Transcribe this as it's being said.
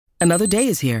Another day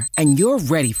is here, and you're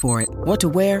ready for it. What to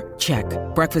wear? Check.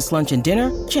 Breakfast, lunch, and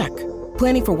dinner? Check.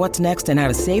 Planning for what's next and how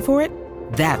to save for it?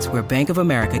 That's where Bank of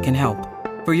America can help.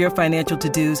 For your financial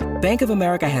to-dos, Bank of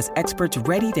America has experts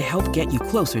ready to help get you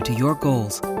closer to your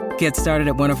goals. Get started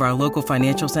at one of our local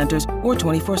financial centers or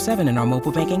 24/7 in our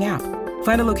mobile banking app.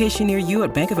 Find a location near you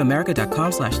at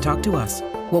bankofamerica.com/talktous.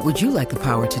 What would you like the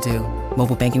power to do?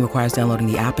 Mobile banking requires downloading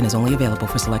the app and is only available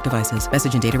for select devices.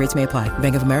 Message and data rates may apply.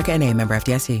 Bank of America N.A., member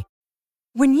FDIC.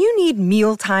 When you need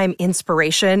mealtime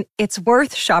inspiration, it's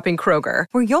worth shopping Kroger,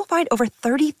 where you'll find over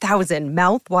 30,000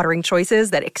 mouth-watering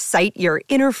choices that excite your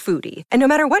inner foodie. And no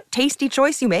matter what tasty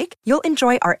choice you make, you'll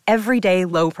enjoy our everyday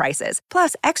low prices,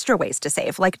 plus extra ways to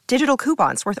save, like digital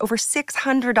coupons worth over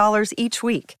 $600 each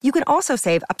week. You can also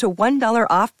save up to $1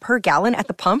 off per gallon at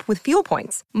the pump with fuel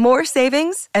points. More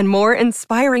savings and more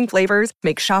inspiring flavors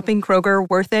make shopping Kroger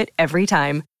worth it every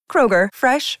time. Kroger,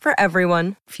 fresh for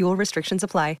everyone. Fuel restrictions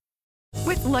apply.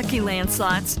 With Lucky Land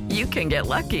Slots, you can get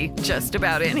lucky just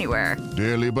about anywhere.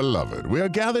 Dearly beloved, we are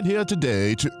gathered here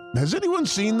today to... Has anyone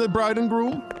seen the bride and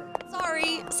groom?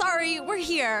 Sorry, we're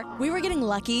here. We were getting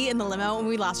lucky in the limo and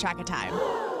we lost track of time.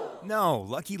 No,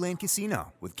 Lucky Land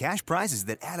Casino, with cash prizes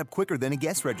that add up quicker than a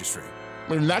guest registry.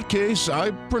 In that case,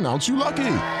 I pronounce you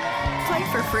lucky.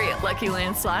 Play for free at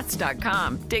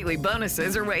LuckyLandSlots.com. Daily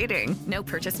bonuses are waiting. No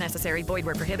purchase necessary. Void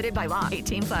where prohibited by law.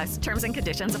 18+. Terms and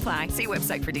conditions apply. See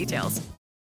website for details.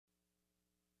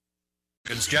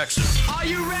 It's Jackson. Are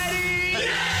you ready?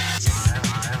 Yes!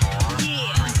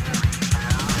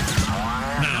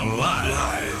 Now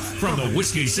live from the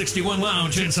Whiskey 61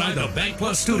 Lounge inside the Bank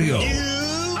Plus studio.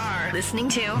 Listening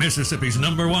to Mississippi's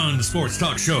 #1 sports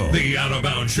talk show, The Out of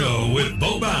Bounds Show with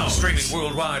Bo Bounds. Streaming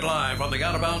worldwide live on the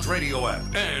Out of Bounds radio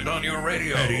app and on your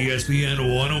radio at ESPN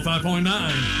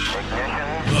 105.9.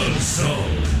 The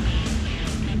Zone.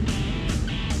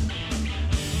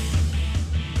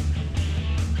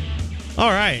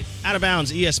 All right, Out of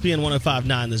Bounds, ESPN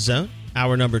 105.9 The Zone.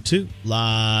 Hour number 2,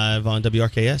 live on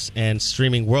WRKS and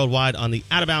streaming worldwide on the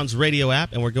Out of Bounds radio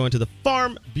app. And we're going to the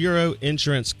Farm Bureau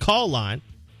Insurance call line.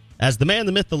 As the man,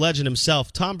 the myth, the legend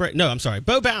himself,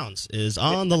 Bo Bounds is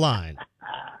on the line.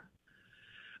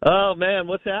 Oh, man,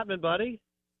 what's happening, buddy?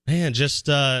 Man, just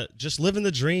living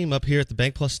the dream up here at the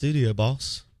Bank Plus studio,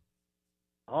 boss.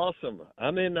 Awesome.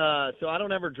 I'm in, so I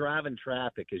don't ever drive in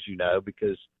traffic, as you know,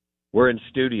 because we're in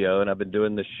studio, and I've been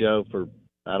doing this show for,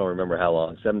 I don't remember how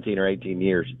long, 17 or 18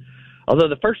 years. Although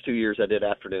the first 2 years I did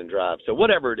afternoon drive. So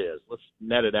whatever it is, let's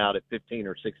net it out at 15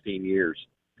 or 16 years.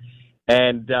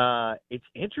 And it's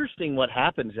interesting what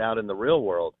happens out in the real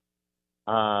world,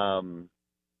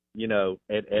 you know,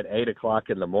 at 8 o'clock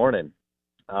in the morning.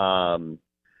 I'm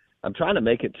trying to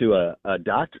make it to a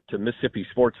doctor, to Mississippi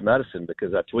Sports Medicine,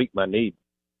 because I tweaked my knee.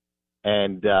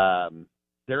 And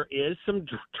there is some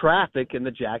traffic in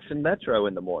the Jackson Metro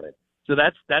in the morning. So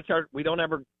that's our – we don't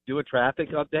ever do a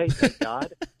traffic update, thank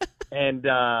God. And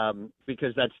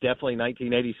because that's definitely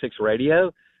 1986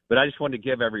 radio. But I just wanted to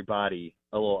give everybody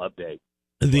a little update.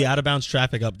 The Out of Bounds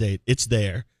traffic update. It's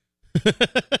there.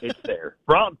 It's there.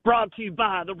 Brought to you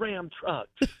by the Ram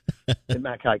Trucks in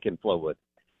Mac Haik and Flowood.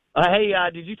 Hey,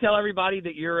 did you tell everybody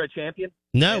that you're a champion?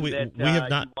 No, we have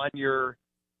not. You won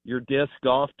your disc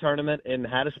golf tournament in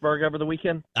Hattiesburg over the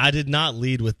weekend? I did not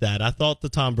lead with that. I thought the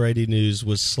Tom Brady news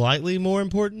was slightly more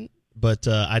important, but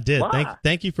I did.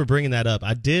 Thank you for bringing that up.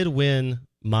 I did win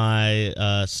my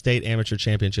state amateur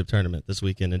championship tournament this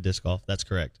weekend in disc golf. That's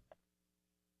correct.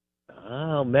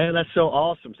 Oh, man, that's so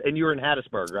awesome. And you were in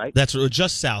Hattiesburg, right? That's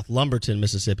just south, Lumberton,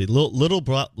 Mississippi.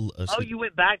 You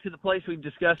went back to the place we've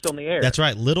discussed on the air. That's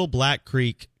right. Little Black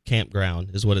Creek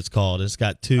Campground is what it's called. It's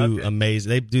got two amazing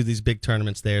 – they do these big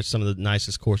tournaments there. It's some of the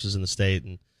nicest courses in the state.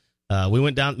 And we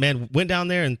went down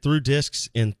there and threw discs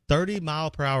in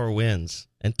 30-mile-per-hour winds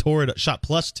and tore it up, shot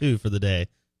 +2 for the day.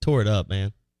 Tore it up,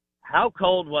 man. How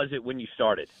cold was it when you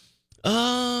started?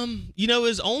 It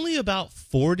was only about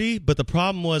 40, but the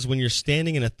problem was when you're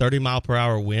standing in a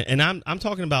 30-mile-per-hour wind, and I'm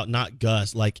talking about not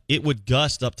gust, like it would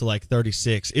gust up to like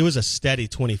 36. It was a steady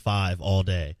 25 all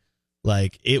day.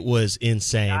 Like it was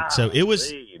insane. So it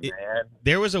was,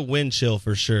 there was a wind chill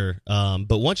for sure.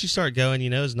 But once you start going,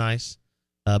 it's nice.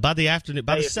 By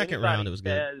the second round, it was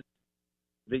good.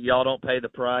 That y'all don't pay the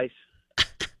price,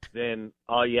 then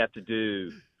all you have to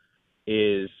do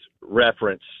is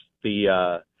reference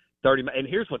the 30. And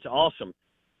here's what's awesome: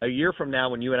 a year from now,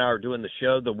 when you and I are doing the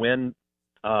show, the wind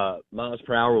miles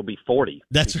per hour will be 40.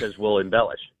 Because we'll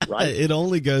embellish, right? It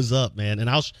only goes up, man. And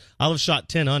I'll have shot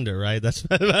 10 under, right? That's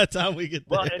by the time we get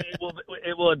there. Well, and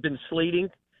it will have been sleeting.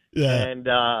 Yeah, and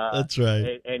that's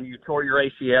right. And you tore your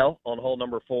ACL on hole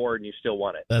number 4, and you still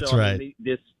won it. That's right. I mean,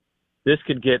 this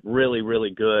could get really,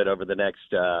 really good over the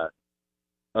next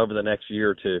year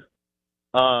or two.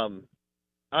 All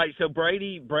right, so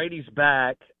Brady's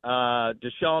back.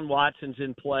 Deshaun Watson's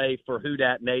in play for Who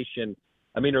Dat Nation.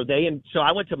 I mean, are they in? So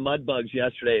I went to Mudbugs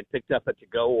yesterday and picked up a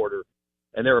to-go order,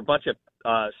 and there were a bunch of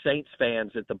Saints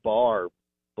fans at the bar,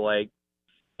 Blake,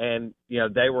 and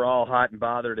they were all hot and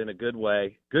bothered in a good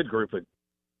way. Good group of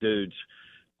dudes,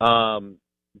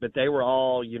 but they were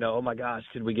all, oh my gosh,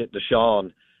 could we get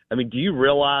Deshaun? I mean, do you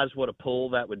realize what a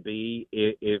pull that would be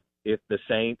if the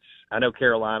Saints? I know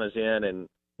Carolina's in, and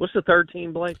what's the third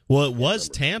team, Blake? Well, it was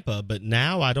Tampa, but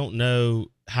now I don't know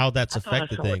how that's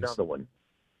affected I saw things. Another one.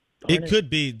 It could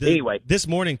be. Anyway, this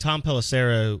morning Tom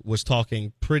Pelissero was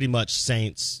talking pretty much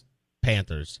Saints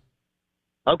Panthers.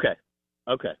 Okay.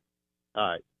 All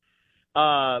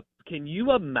right. Can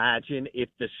you imagine if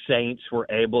the Saints were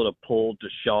able to pull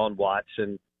Deshaun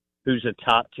Watson, who's a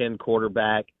top 10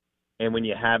 quarterback, and when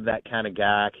you have that kind of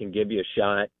guy, can give you a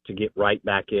shot to get right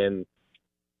back in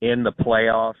the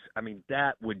playoffs? I mean,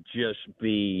 that would just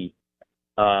be,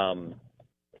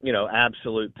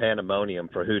 absolute pandemonium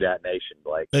for Who Dat Nation,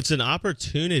 Blake. It's an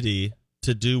opportunity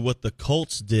to do what the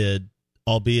Colts did,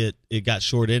 albeit it got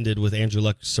short-ended with Andrew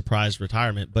Luck's surprise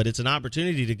retirement, but it's an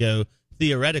opportunity to go,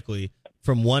 theoretically,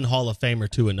 from one Hall of Famer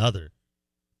to another.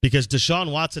 Because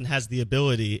Deshaun Watson has the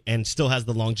ability and still has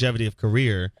the longevity of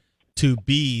career to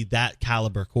be that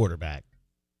caliber quarterback.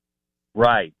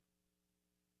 Right.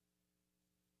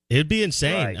 It'd be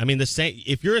insane. Right. I mean,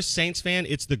 if you're a Saints fan,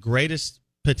 it's the greatest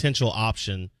potential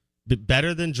option,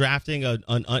 better than drafting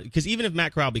because even if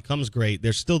Matt Corral becomes great,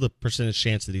 there's still the percentage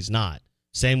chance that he's not.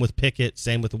 Same with Pickett,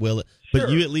 same with Willett. Sure. But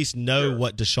you at least know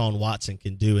what Deshaun Watson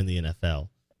can do in the NFL.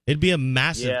 It'd be a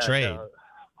massive trade.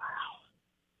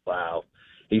 Wow.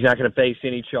 He's not going to face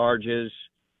any charges.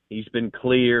 He's been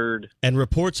cleared. And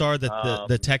reports are that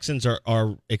the Texans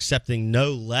are accepting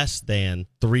no less than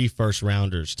 3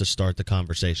 first-rounders to start the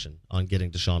conversation on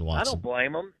getting Deshaun Watson. I don't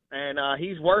blame him, and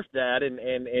he's worth that. And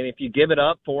if you give it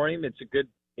up for him, it's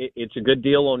a good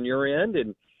deal on your end.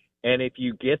 And if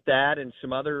you get that and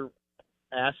some other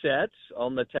assets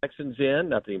on the Texans' end,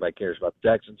 not that anybody cares about the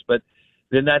Texans, but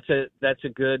then that's a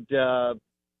good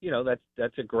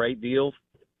that's a great deal.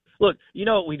 Look, you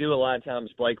know what we do a lot of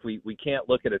times, Blake? We can't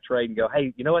look at a trade and go,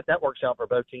 hey, you know what? That works out for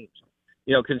both teams.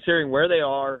 Considering where they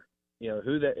are,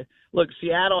 look,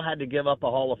 Seattle had to give up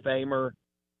a Hall of Famer,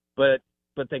 but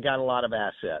they got a lot of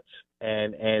assets.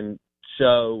 And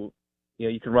so,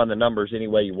 you can run the numbers any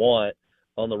way you want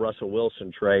on the Russell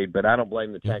Wilson trade, but I don't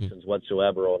blame the Texans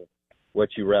whatsoever on what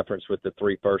you referenced with the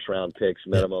 3 first-round picks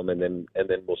minimum, and then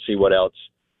we'll see what else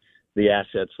the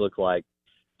assets look like.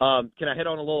 Can I hit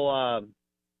on a little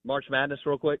March Madness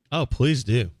real quick? Oh, please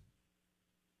do.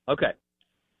 Okay.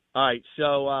 All right.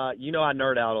 So, I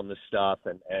nerd out on this stuff,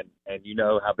 and you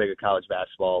know how big a college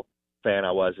basketball fan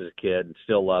I was as a kid and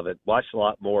still love it. Watched a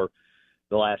lot more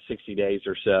the last 60 days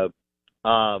or so.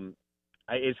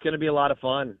 It's going to be a lot of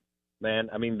fun, man.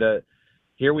 I mean,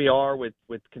 here we are with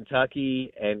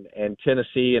Kentucky and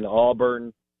Tennessee and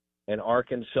Auburn and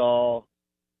Arkansas.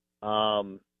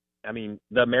 I mean,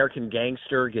 the American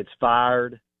Gangster gets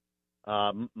fired.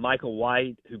 Michael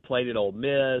White, who played at Ole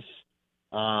Miss,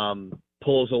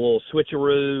 pulls a little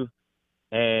switcheroo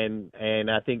and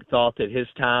I think thought that his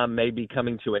time may be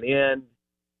coming to an end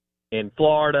in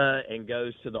Florida and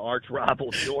goes to the arch rival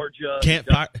Georgia. Doesn't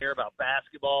care about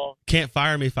basketball. Can't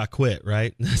fire me if I quit,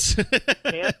 right?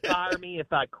 Can't fire me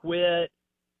if I quit.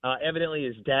 Evidently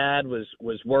his dad was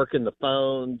working the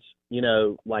phones,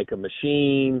 like a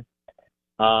machine.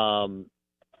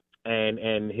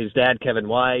 And his dad, Kevin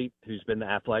White, who's been the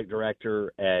athletic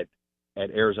director at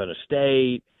Arizona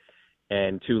State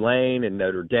and Tulane and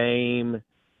Notre Dame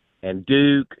and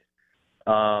Duke,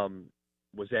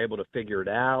 was able to figure it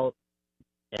out.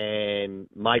 And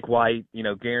Mike White,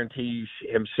 guarantees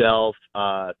himself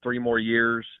 3 more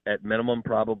years at minimum,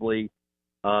 probably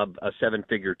a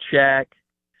 7-figure check.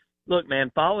 Look,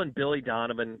 man, following Billy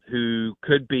Donovan, who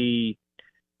could be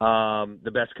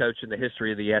the best coach in the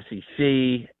history of the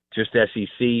SEC, just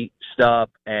SEC stuff,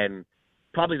 and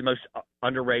probably the most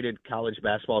underrated college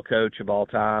basketball coach of all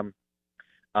time.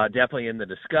 Definitely in the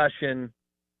discussion.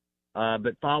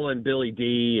 But following Billy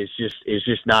D is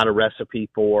just not a recipe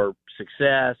for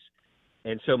success.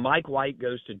 And so Mike White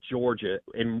goes to Georgia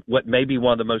in what may be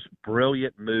one of the most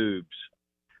brilliant moves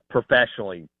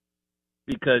professionally,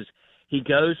 because he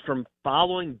goes from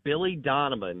following Billy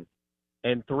Donovan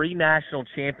and 3 national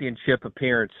championship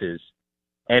appearances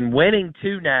and winning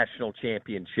 2 national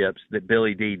championships that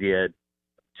Billy D did,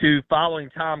 to following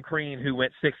Tom Crean, who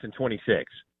went 6-26.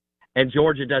 And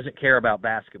Georgia doesn't care about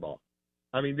basketball.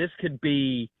 I mean, this could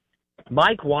be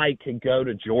Mike White could go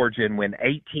to Georgia and win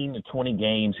 18 to 20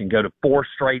 games and go to 4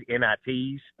 straight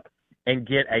NITs and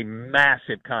get a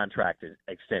massive contract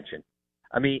extension.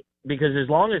 I mean, because as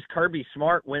long as Kirby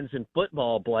Smart wins in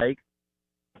football, Blake,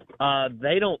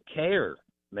 they don't care,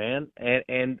 man,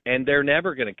 and they're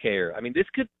never going to care. I mean,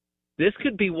 this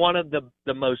could be one of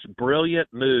the most brilliant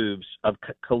moves of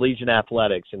collegiate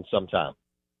athletics in some time.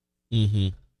 Mm-hmm.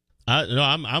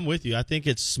 I'm with you. I think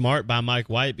it's smart by Mike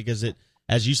White because it,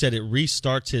 as you said, it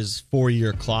restarts his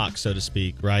 4-year clock, so to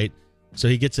speak, right? So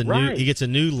he gets a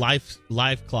new life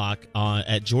clock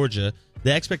at Georgia.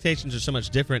 The expectations are so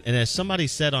much different. And as somebody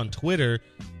said on Twitter,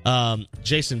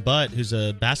 Jason Butt, who's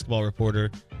a basketball reporter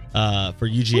for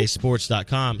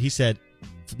UGAsports.com, he said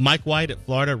Mike White at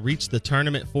Florida reached the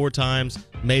tournament 4 times,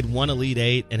 made 1 Elite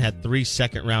Eight, and had 3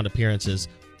 second-round appearances.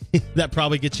 That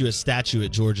probably gets you a statue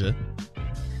at Georgia.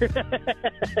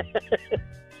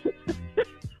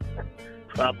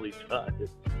 Probably does.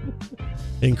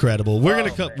 Incredible.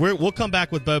 We'll come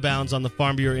back with Bo Bounds on the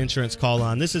Farm Bureau Insurance call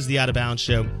line. This is the Out of Bounds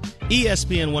Show.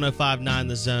 ESPN 105.9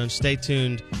 The Zone. Stay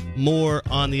tuned. More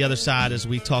on the other side as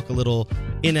we talk a little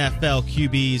NFL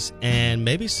QBs and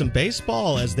maybe some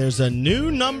baseball, as there's a new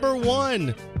number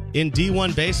 1 in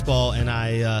D1 baseball, and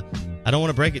I don't want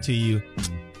to break it to you.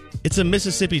 It's a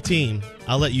Mississippi team.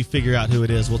 I'll let you figure out who it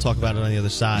is. We'll talk about it on the other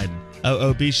side.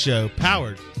 OOB Show,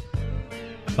 powered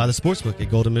by the Sportsbook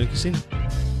at Golden Moon Casino.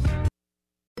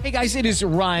 Hey guys, it is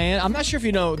Ryan. I'm not sure if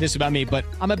you know this about me, but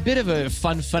I'm a bit of a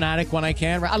fun fanatic when I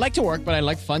can. I like to work, but I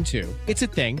like fun too. It's a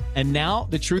thing. And now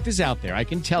the truth is out there. I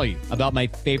can tell you about my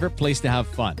favorite place to have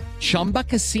fun. Chumba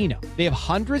Casino. They have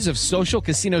hundreds of social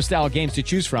casino style games to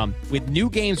choose from with new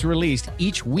games released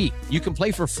each week. You can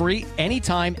play for free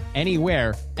anytime,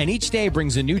 anywhere. And each day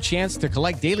brings a new chance to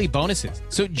collect daily bonuses.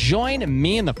 So join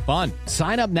me in the fun.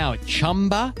 Sign up now at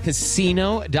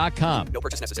ChumbaCasino.com. No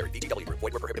purchase necessary. VGW. Void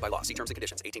where prohibited by law. See terms and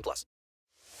conditions. 18+.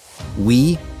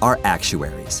 We are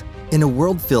actuaries. In a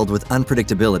world filled with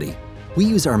unpredictability, we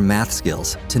use our math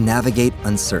skills to navigate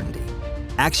uncertainty.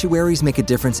 Actuaries make a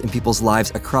difference in people's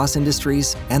lives across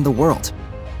industries and the world.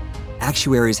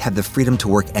 Actuaries have the freedom to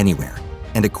work anywhere.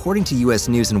 And according to U.S.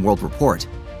 News & World Report,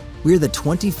 we're the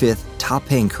 25th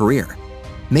top-paying career.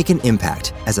 Make an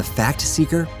impact as a fact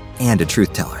seeker and a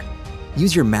truth teller.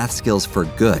 Use your math skills for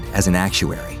good as an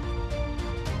actuary.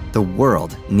 The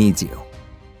world needs you.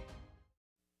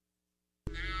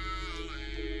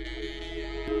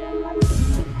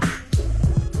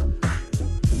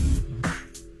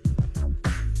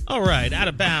 All right, Out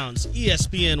of Bounds,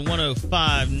 ESPN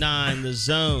 105.9 The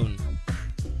Zone.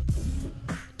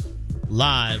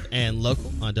 Live and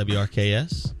local on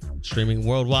WRKS. Streaming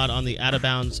worldwide on the Out of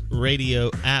Bounds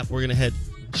radio app. We're going to head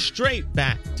straight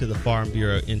back to the Farm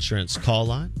Bureau Insurance call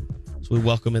line. So we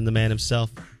welcome in the man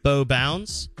himself, Bo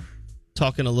Bounds,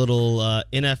 talking a little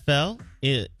NFL,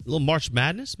 a little March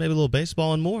Madness, maybe a little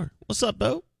baseball and more. What's up,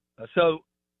 Bo? So,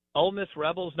 Ole Miss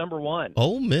Rebels #1.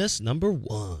 Ole Miss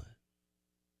 #1.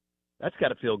 That's got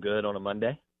to feel good on a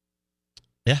Monday.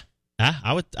 Yeah,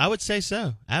 I would say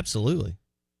so. Absolutely.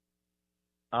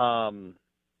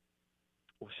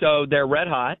 So they're red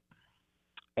hot,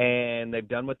 and they've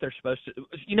done what they're supposed to.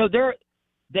 You know,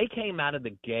 they came out of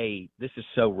the gate. This is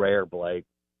so rare, Blake.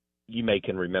 You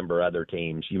can remember other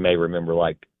teams. You may remember,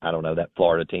 like, I don't know, that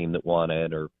Florida team that won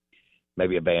it, or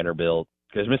maybe a Vanderbilt,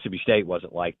 because Mississippi State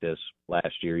wasn't like this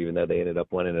last year, even though they ended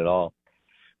up winning it all.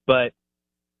 But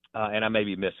and I may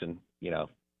be missing,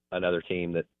 another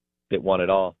team that won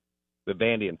it all. But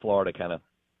Vandy and Florida kind of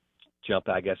jumped,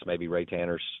 I guess, maybe Ray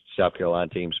Tanner's South Carolina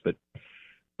teams. But,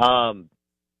 when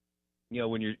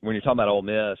you're talking about Ole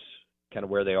Miss, kind of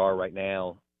where they are right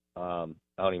now, I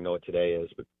don't even know what today is,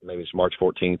 but maybe it's March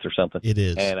 14th or something. It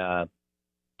is. And,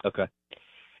 okay.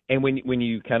 And when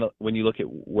you look at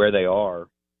where they are,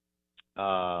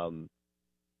 and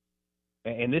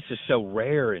this is so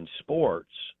rare in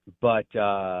sports, but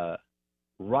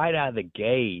right out of the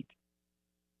gate,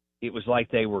 it was like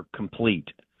they were complete,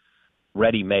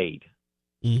 ready-made.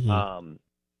 Mm-hmm.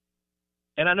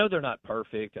 And I know they're not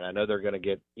perfect, and I know they're going to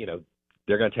get,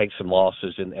 they're going to take some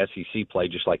losses in SEC play,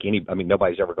 just like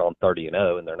nobody's ever gone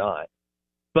 30-0, and they're not.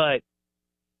 But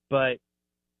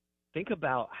think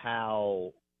about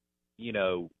how,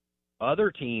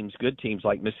 other teams, good teams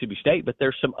like Mississippi State, but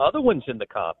there's some other ones in the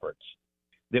conference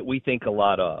that we think a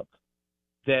lot of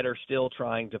that are still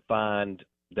trying to find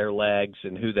their legs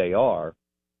and who they are.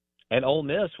 And Ole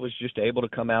Miss was just able to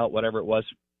come out, whatever it was,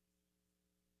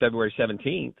 February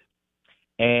 17th,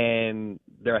 and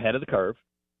they're ahead of the curve.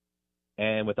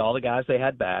 And with all the guys they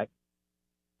had back,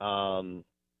 and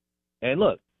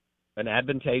look, an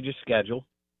advantageous schedule.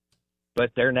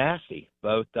 but they're nasty,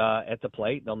 both at the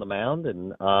plate and on the mound,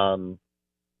 and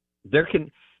they're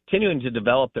continuing to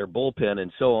develop their bullpen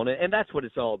and so on, and that's what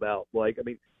it's all about, Blake. I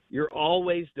mean, you're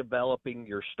always developing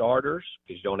your starters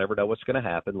because you don't ever know what's going to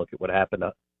happen. Look at what happened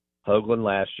to Hoagland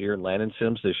last year and Landon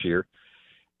Sims this year.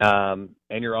 And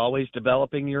you're always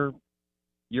developing your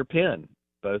pen,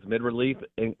 both mid-relief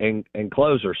and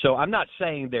closer. So I'm not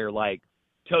saying they're like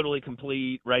totally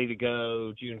complete, ready to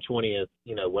go June 20th,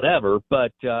 whatever.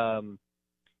 But,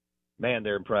 man,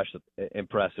 they're impressive.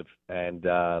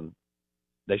 And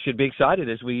they should be excited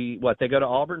as they go to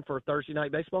Auburn for Thursday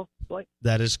night baseball, Blake?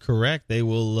 That is correct. They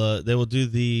will do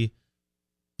the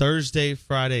Thursday,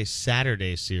 Friday,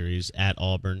 Saturday series at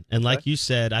Auburn. And like you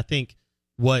said, I think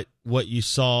what you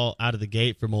saw out of the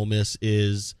gate from Ole Miss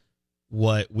is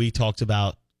what we talked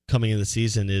about coming into the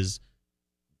season is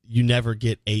you never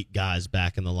get 8 guys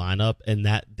back in the lineup, and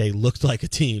that they looked like a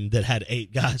team that had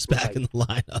 8 guys back in the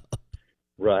lineup.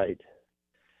 Right.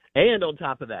 And on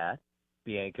top of that,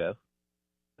 Bianco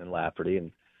and Lafferty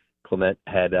and Clement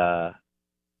had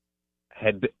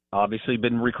obviously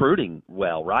been recruiting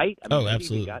well, right? I mean,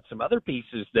 absolutely. Got some other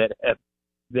pieces that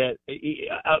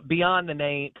beyond the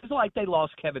name, because like they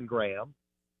lost Kevin Graham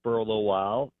for a little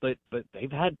while, but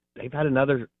they've had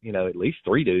another, at least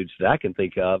 3 dudes that I can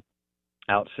think of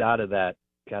outside of that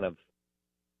kind of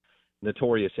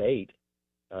notorious 8,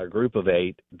 group of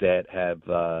 8 that have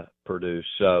produced.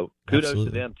 So kudos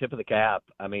to them, tip of the cap.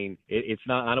 I mean, it's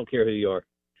not. I don't care who you are.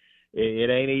 It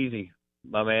ain't easy,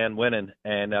 my man, winning.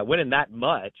 And winning that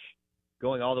much,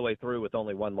 going all the way through with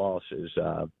only 1 loss is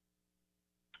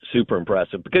super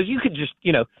impressive. Because you could just,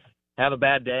 have a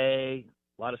bad day,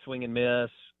 a lot of swing and miss,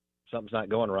 something's not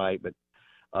going right. But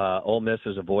Ole Miss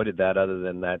has avoided that other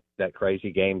than that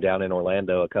crazy game down in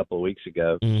Orlando a couple of weeks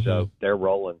ago. Mm-hmm. So they're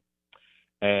rolling.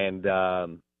 And I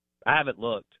haven't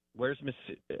looked. Where's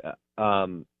Mississippi? I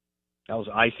was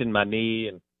icing my knee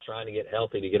and trying to get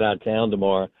healthy to get out of town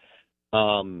tomorrow.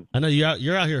 I know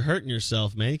you're out here hurting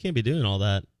yourself, man. You can't be doing all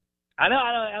that. I know.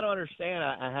 I don't understand.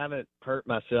 I haven't hurt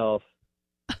myself,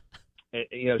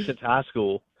 since high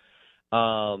school.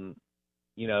 Where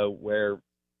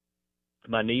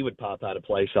my knee would pop out of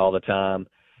place all the time,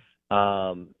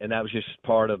 and that was just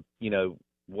part of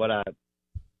what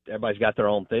everybody's got their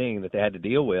own thing that they had to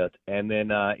deal with. And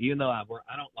then even though I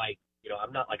don't like,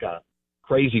 I'm not like a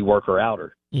crazy worker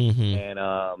outer, mm-hmm. and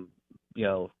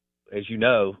as you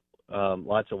know.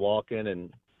 Lots of walking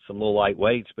and some little light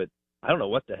weights, but I don't know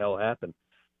what the hell happened.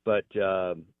 But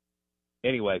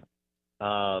anyway,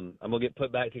 I'm gonna get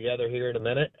put back together here in a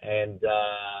minute and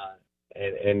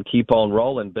keep on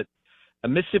rolling. But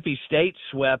Mississippi State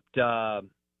swept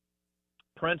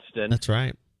Princeton. That's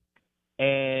right.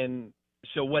 And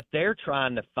so what they're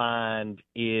trying to find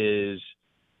is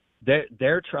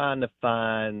they're trying to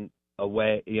find a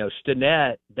way.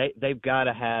 Stinnett. They've got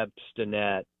to have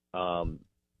Stinnett.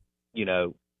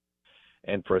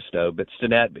 And Bristow, but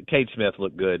Stinnett, Cade Smith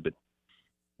looked good. But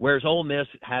whereas Ole Miss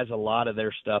has a lot of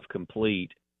their stuff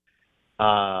complete,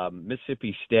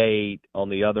 Mississippi State, on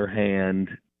the other hand,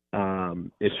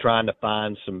 is trying to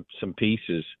find some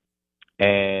pieces.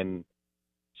 And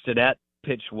Stinnett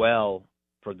pitched well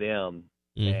for them,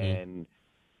 mm-hmm. and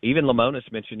even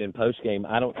Lemonis mentioned in postgame.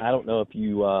 I don't know if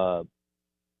you.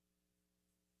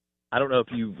 I don't know if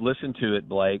you've listened to it,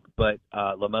 Blake, but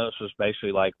Lemonis was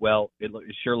basically like, well, it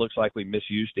sure looks like we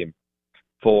misused him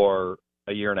for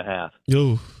a year and a half.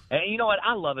 Ooh. And you know what?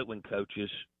 I love it when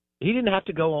coaches – he didn't have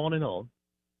to go on and on,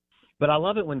 but I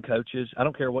love it when coaches – I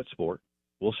don't care what sport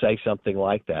 – will say something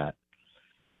like that.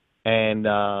 And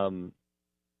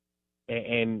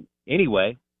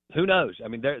anyway, who knows? I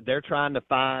mean, they're trying to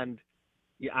find –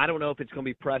 I don't know if it's going to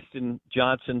be Preston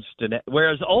Johnson,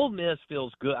 whereas Ole Miss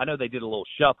feels good. I know they did a little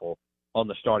shuffle on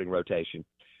the starting rotation,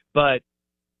 but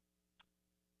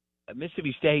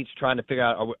Mississippi State's trying to figure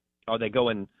out, are they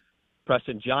going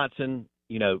Preston Johnson,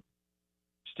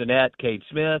 Stinnett, Cade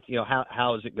Smith,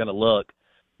 how is it going to look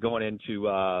going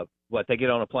into they get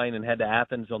on a plane and head to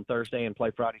Athens on Thursday and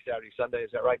play Friday, Saturday, Sunday?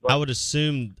 Is that right, Blake? I would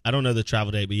assume, I don't know the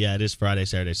travel date, but yeah, it is Friday,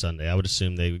 Saturday, Sunday. I would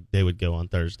assume they would go on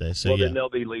Thursday. So then they'll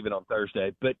be leaving on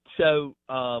Thursday. But so,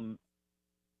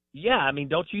 yeah, I mean,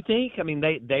 don't you think? I mean,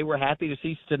 they were happy to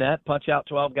see Stinnett punch out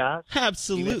 12 guys.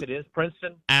 Absolutely. Even if it is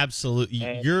Princeton. Absolutely.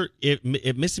 And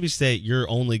at Mississippi State, your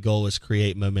only goal is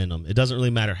create momentum. It doesn't really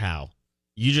matter how.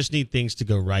 You just need things to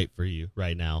go right for you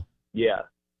right now. Yeah.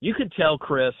 You could tell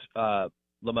Chris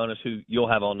Lemonis, who you'll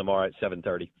have on tomorrow at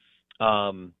 7:30.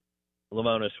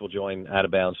 Lemonis will join Out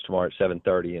of Bounds tomorrow at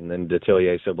 7:30, and then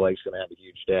Detillier, so Blake's going to have a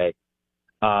huge day.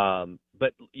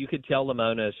 But you could tell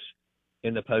Lemonis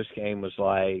in the post game was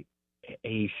like,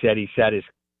 he said his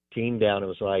team down and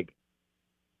was like,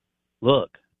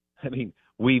 look, I mean,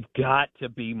 we've got to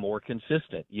be more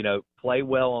consistent. You know, play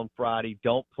well on Friday.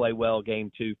 Don't play well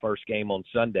game 2, first game on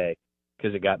Sunday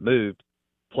because it got moved.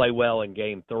 Play well in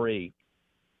game 3.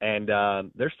 And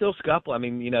they're still scuffling. I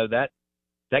mean, you know, that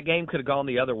game could have gone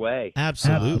the other way.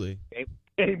 Absolutely.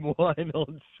 Game 1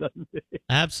 on Sunday.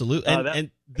 Absolutely.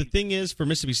 And the thing is, for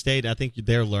Mississippi State, I think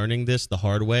they're learning this the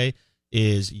hard way,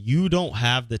 is you don't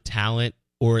have the talent,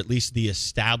 or at least the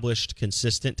established,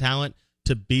 consistent talent,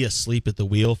 to be asleep at the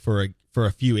wheel for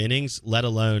a few innings, let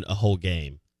alone a whole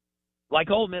game.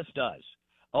 Like Ole Miss does.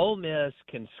 Ole Miss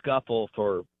can scuffle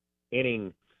for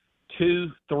inning 2,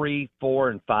 3, 4,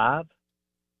 and 5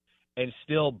 and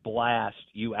still blast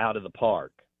you out of the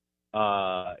park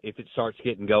if it starts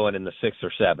getting going in the 6th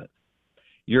or 7th.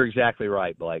 You're exactly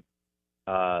right, Blake.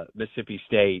 Mississippi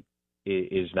State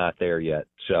is not there yet.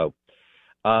 So,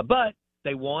 but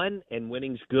they won, and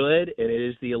winning's good, and it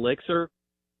is the elixir.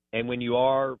 And when you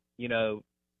are, you know,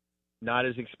 not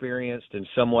as experienced and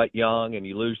somewhat young, and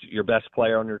you lose your best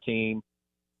player on your team,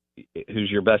 who's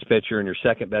your best pitcher, and your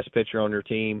second best pitcher on your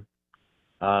team,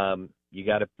 you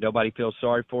got to. Nobody feels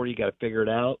sorry for you. You got to figure it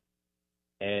out,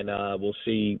 and we'll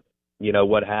see. You know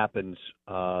what happens.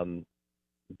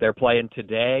 They're playing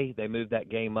today. They moved that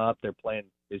game up. They're playing.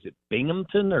 Is it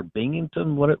Binghamton or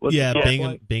Binghamton? What? Yeah,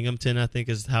 Binghamton. I think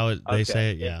is how they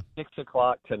say it. Yeah, it's 6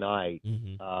 o'clock tonight.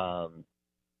 Mm-hmm.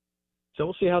 So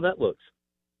we'll see how that looks.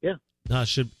 Yeah. No,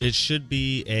 it should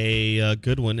be a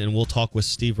good one, and we'll talk with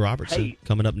Steve Robertson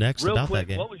coming up next about quick,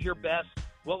 that game.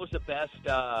 What was the best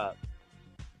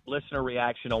listener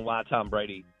reaction on why Tom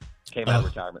Brady came out of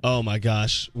retirement? Oh my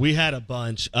gosh, we had a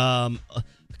bunch. A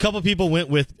couple of people went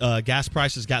with gas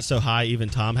prices got so high, even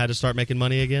Tom had to start making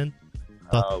money again.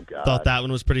 Thought that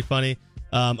one was pretty funny.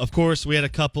 Of course, we had a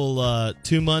couple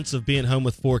 2 months of being home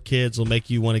with 4 kids will make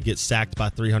you want to get sacked by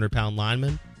 300-pound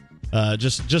linemen.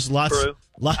 Just lots. True.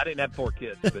 I didn't have 4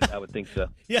 kids, but I would think so.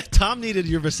 Yeah, Tom needed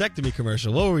your vasectomy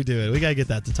commercial. What were we doing? We gotta get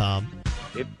that to Tom.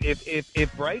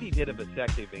 If Brady did a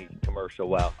vasectomy commercial,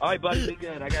 wow. All right, buddy, be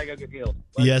good. I gotta go get healed.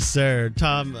 Yes, sir.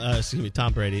 Tom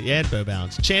Brady and Bo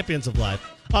Bounds, champions of life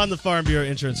on the Farm Bureau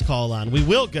Insurance call line. We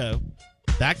will go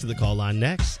back to the call line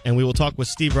next, and we will talk with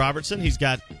Steve Robertson. He's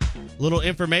got a little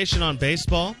information on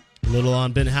baseball, a little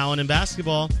on Ben Howland and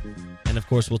basketball. And, of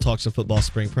course, we'll talk some football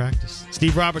spring practice.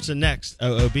 Steve Robertson next,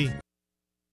 OOB.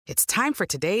 It's time for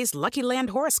today's Lucky Land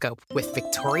horoscope with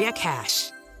Victoria Cash.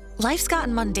 Life's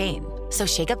gotten mundane, so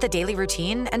shake up the daily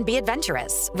routine and be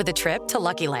adventurous with a trip to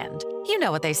Lucky Land. You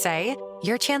know what they say.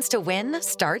 Your chance to win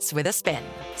starts with a spin.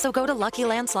 So go to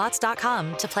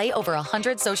LuckyLandSlots.com to play over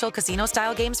 100 social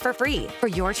casino-style games for free for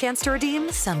your chance to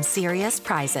redeem some serious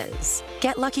prizes.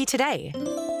 Get lucky today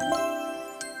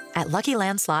at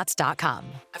LuckyLandSlots.com.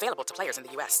 Available to players in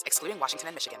the U.S., excluding Washington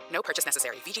and Michigan. No purchase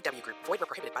necessary. VGW Group. Void where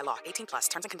prohibited by law. 18+.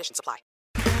 Terms and conditions apply.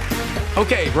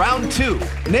 Okay, round 2.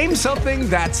 Name something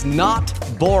that's not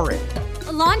boring.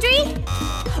 A laundry?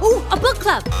 Ooh, a book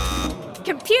club.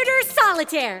 Computer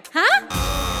solitaire, huh?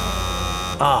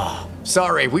 Ah,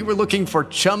 sorry. We were looking for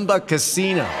Chumba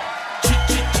Casino.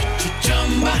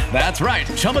 That's right.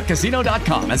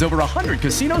 ChumbaCasino.com has over 100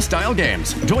 casino-style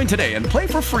games. Join today and play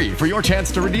for free for your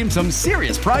chance to redeem some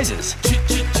serious prizes.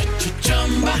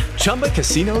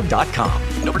 ChumbaCasino.com.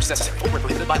 No purchase necessary. Void where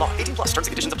prohibited by law. 18+. Terms and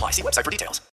conditions apply. See website for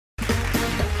details.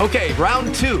 Okay,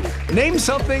 round 2. Name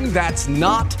something that's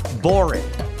not boring.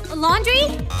 A laundry?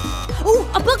 Ooh,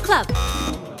 a book club.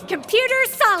 Computer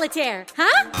solitaire,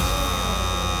 huh?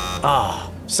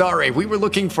 Ah, sorry. We were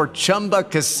looking for Chumba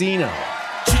Casino.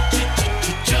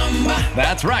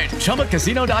 That's right.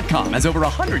 ChumbaCasino.com has over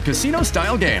 100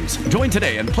 casino-style games. Join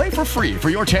today and play for free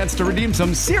for your chance to redeem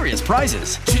some serious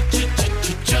prizes.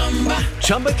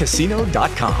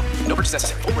 ChumbaCasino.com. No purchase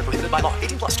necessary. Void where prohibited by law.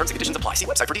 18+. Terms and conditions apply. See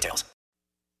website for details.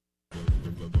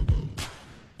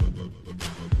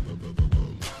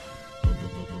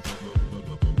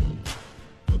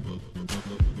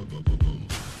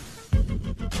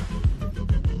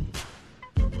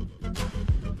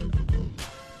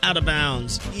 Out of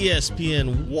Bounds,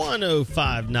 ESPN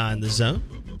 105.9 The Zone.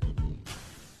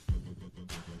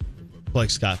 Blake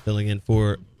Scott filling in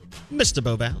for Mr.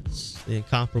 Bo Bounds, the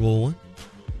incomparable one.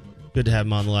 Good to have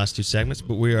him on the last 2 segments,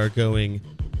 but we are going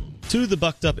to the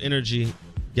Bucked Up Energy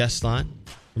guest line.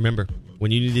 Remember,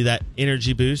 when you need that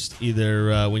energy boost,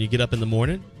 either when you get up in the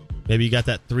morning, maybe you got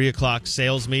that 3 o'clock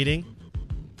sales meeting,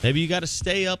 maybe you got to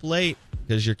stay up late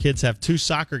because your kids have 2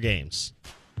 soccer games,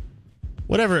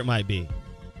 whatever it might be.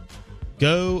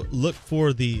 Go look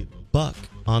for the buck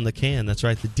on the can. That's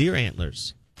right, the deer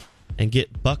antlers. And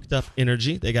get Bucked Up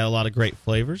Energy. They got a lot of great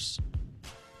flavors.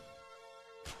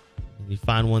 You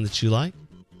find one that you like,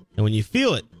 and when you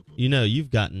feel it, you know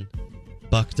you've gotten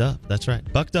bucked up. That's right,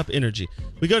 Bucked Up Energy.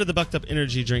 We go to the Bucked Up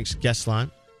Energy Drinks guest line,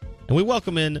 and we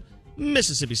welcome in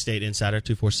Mississippi State Insider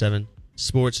 247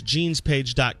 Sports,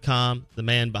 GenesPage.com, the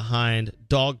man behind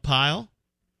Dogpile,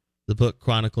 the book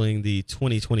chronicling the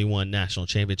 2021 National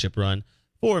Championship run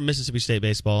for Mississippi State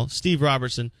baseball. Steve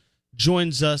Robertson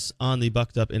joins us on the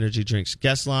Bucked Up Energy Drinks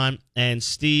guest line. And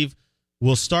Steve,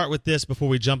 we'll start with this before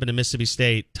we jump into Mississippi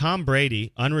State. Tom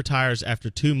Brady unretires after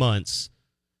 2 months.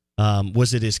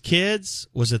 Was it his kids?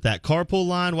 Was it that carpool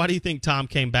line? Why do you think Tom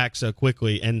came back so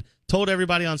quickly and told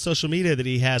everybody on social media that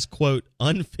he has, quote,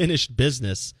 unfinished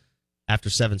business after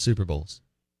 7 Super Bowls?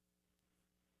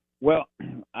 Well,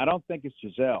 I don't think it's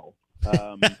Giselle.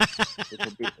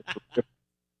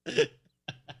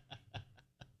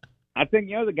 I think,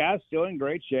 the guy's still in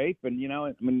great shape. And,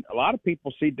 a lot of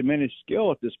people see diminished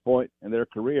skill at this point in their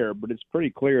career, but it's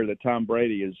pretty clear that Tom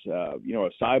Brady is, a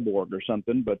cyborg or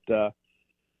something. But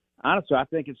honestly, I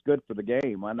think it's good for the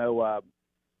game. I know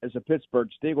as a Pittsburgh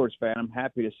Steelers fan, I'm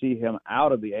happy to see him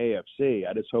out of the AFC.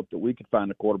 I just hope that we could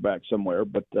find a quarterback somewhere.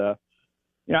 But,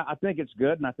 I think it's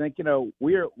good. And I think,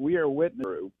 we are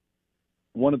witnessing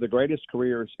one of the greatest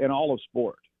careers in all of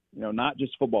sport, not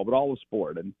just football, but all of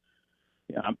sport. And,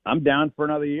 I'm down for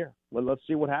another year. Let's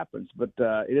see what happens. But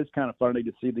it is kind of funny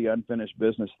to see the unfinished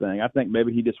business thing. I think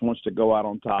maybe he just wants to go out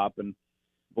on top and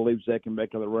believes they can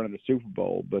make another run at the Super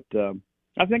Bowl. But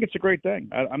I think it's a great thing.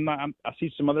 I see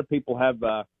some other people have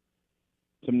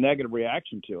some negative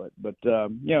reaction to it. But,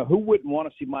 who wouldn't want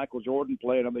to see Michael Jordan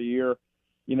play another year,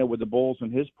 with the Bulls in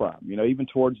his prime, even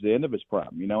towards the end of his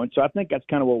prime, And so I think that's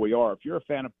kind of where we are. If you're a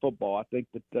fan of football, I think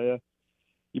that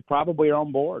you probably are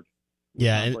on board.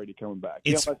 Yeah, Brady coming back.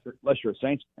 Unless you're a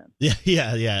Saints fan.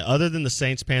 Yeah. Other than the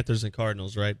Saints, Panthers, and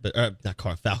Cardinals, right? But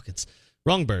Falcons.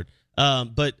 Wrong bird.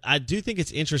 But I do think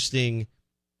it's interesting.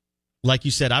 Like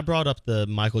you said, I brought up the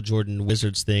Michael Jordan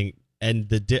Wizards thing, and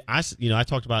I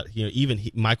talked about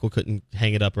Michael couldn't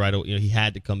hang it up right. He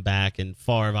had to come back, and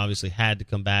Favre obviously had to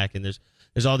come back, and there's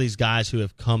all these guys who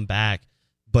have come back.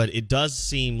 But it does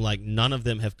seem like none of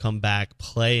them have come back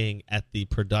playing at the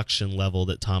production level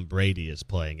that Tom Brady is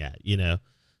playing at,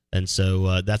 And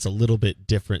so that's a little bit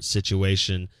different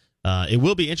situation. It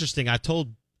will be interesting. I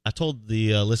told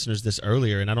the listeners this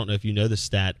earlier, and I don't know if you know this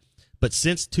stat, but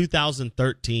since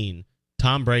 2013,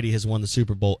 Tom Brady has won the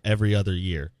Super Bowl every other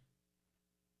year.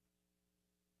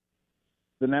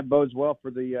 Then that bodes well for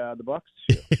the Bucs.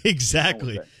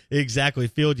 Exactly.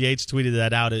 Field Yates tweeted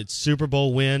that out. It's Super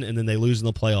Bowl win, and then they lose in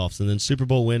the playoffs, and then Super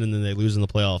Bowl win, and then they lose in the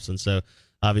playoffs. And so,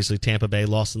 obviously, Tampa Bay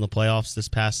lost in the playoffs this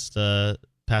past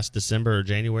December or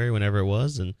January, whenever it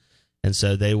was, and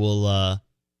so they will.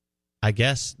 I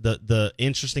guess the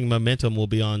interesting momentum will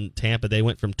be on Tampa. They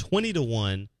went from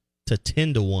 20-1 to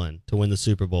 10-1 to win the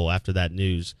Super Bowl after that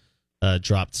news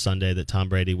dropped Sunday that Tom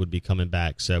Brady would be coming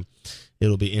back. So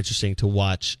it'll be interesting to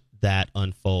watch that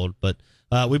unfold. But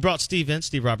we brought Steve in,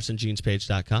 Steve Robertson,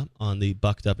 GenesPage.com, on the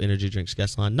Bucked Up Energy Drinks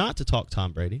guest line, not to talk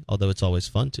Tom Brady, although it's always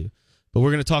fun to. But we're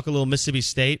going to talk a little Mississippi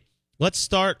State. Let's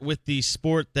start with the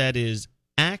sport that is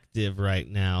active right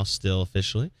now, still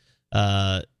officially.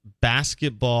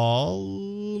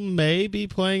 Basketball may be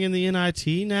playing in the NIT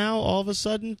now all of a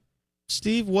sudden.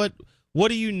 Steve, what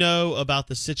do you know about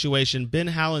the situation? Ben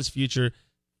Howland's future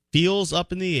feels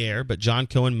up in the air, but John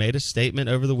Cohen made a statement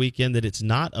over the weekend that it's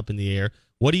not up in the air.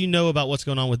 What do you know about what's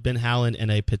going on with Ben Howland and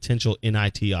a potential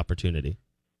NIT opportunity?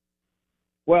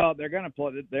 Well, they're going to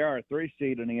play. They are a 3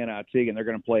 seed in the NIT, and they're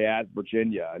going to play at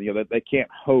Virginia. They can't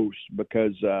host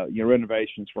because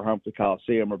renovations for Humphrey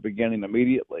Coliseum are beginning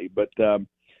immediately. But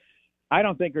I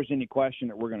don't think there's any question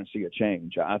that we're going to see a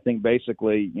change. I think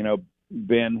basically,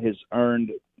 Ben has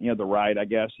earned the right, I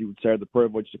guess you would say, the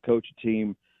privilege to coach a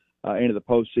team into the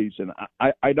postseason.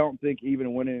 I don't think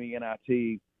even winning the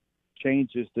NIT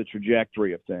changes the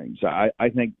trajectory of things. I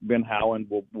think Ben Howland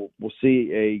will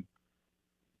see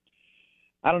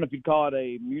I don't know if you'd call it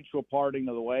a mutual parting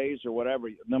of the ways or whatever.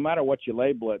 No matter what you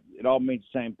label it, it all means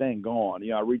the same thing, go on.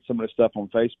 I read some of the stuff on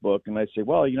Facebook, and they say,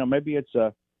 well, maybe it's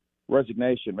a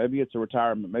resignation, maybe it's a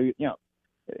retirement, maybe,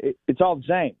 it's all the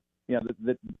same.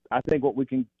 I think what we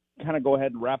can kind of go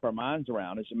ahead and wrap our minds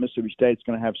around is that Mississippi State's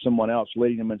going to have someone else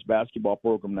leading the men's basketball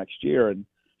program next year, and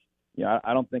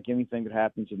I don't think anything that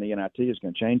happens in the NIT is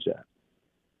going to change that.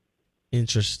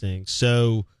 Interesting.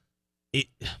 So,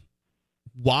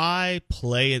 why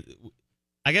play it?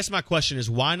 I guess my question is,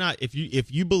 why not? If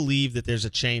you believe that there's a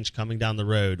change coming down the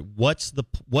road, what's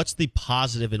the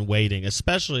positive in waiting?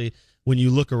 Especially when you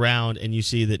look around and you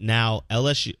see that now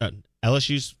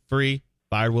LSU's free,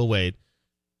 fired Will Wade.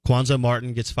 Quanzo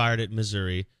Martin gets fired at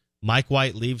Missouri. Mike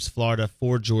White leaves Florida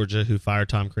for Georgia, who fired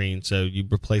Tom Crean, so you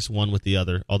replace one with the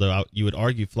other, although you would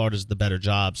argue Florida's the better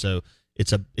job, so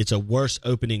it's a worse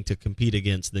opening to compete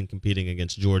against than competing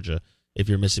against Georgia if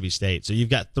you're Mississippi State. So you've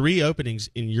got 3 openings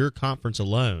in your conference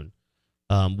alone.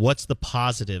 What's the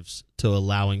positives to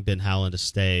allowing Ben Howland to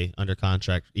stay under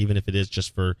contract, even if it is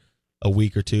just for a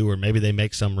week or two, or maybe they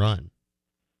make some run?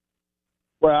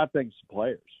 Well, I think it's the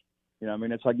players.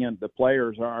 It's like, the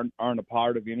players aren't a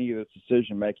part of any of this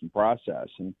decision-making process.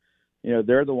 And,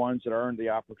 they're the ones that earned the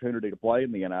opportunity to play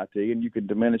in the NIT, and you can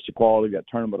diminish the quality of that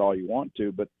tournament all you want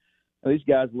to. But these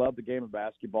guys love the game of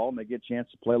basketball, and they get a chance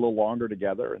to play a little longer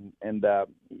together. And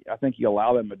I think you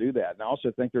allow them to do that. And I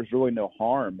also think there's really no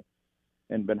harm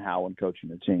in Ben Howland coaching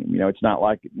the team. It's not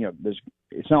like,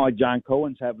 it's not like John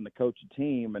Cohen's having to coach a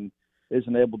team and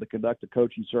isn't able to conduct a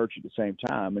coaching search at the same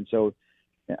time. And so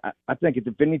I think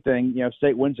if anything,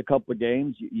 State wins a couple of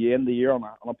games, you end the year on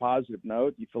a positive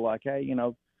note. You feel like, hey,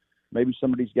 maybe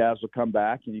some of these guys will come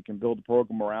back and you can build a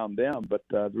program around them. But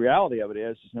the reality of it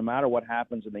is no matter what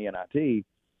happens in the NIT,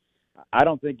 I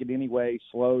don't think in any way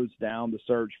slows down the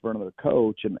search for another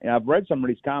coach. And I've read some of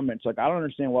these comments, like, I don't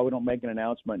understand why we don't make an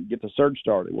announcement and get the search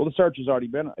started. Well, the search is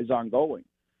ongoing.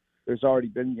 There's already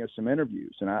been some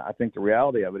interviews. And I think the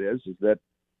reality of it is that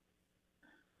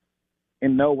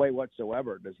in no way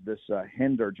whatsoever does this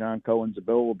hinder John Cohen's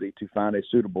ability to find a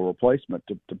suitable replacement,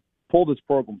 to pull this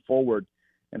program forward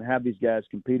and have these guys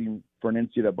competing for an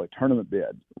NCAA tournament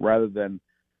bid rather than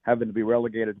having to be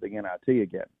relegated to the NIT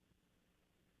again.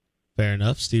 Fair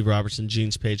enough. Steve Robertson,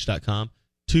 genespage.com,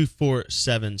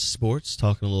 247 Sports,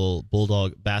 talking a little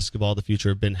Bulldog basketball, the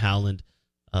future of Ben Howland.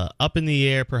 Up in the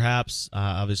air, perhaps.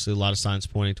 Obviously, a lot of signs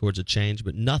pointing towards a change,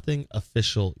 but nothing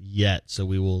official yet. So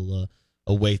we will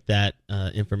await that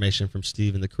information from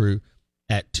Steve and the crew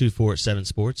at 247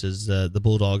 Sports as the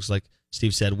Bulldogs, like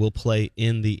Steve said, will play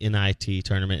in the NIT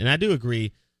tournament. And I do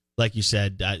agree, like you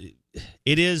said,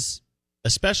 it is,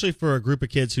 especially for a group of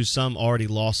kids who some already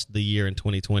lost the year in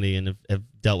 2020 and have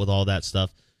dealt with all that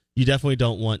stuff, you definitely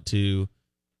don't want to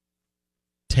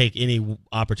take any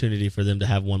opportunity for them to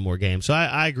have one more game. So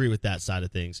I agree with that side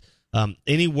of things.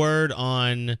 Any word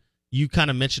on, you kind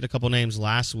of mentioned a couple names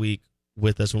last week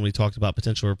with us when we talked about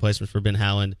potential replacements for Ben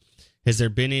Howland. Has there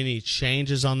been any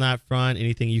changes on that front?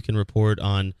 Anything you can report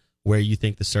on where you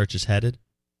think the search is headed?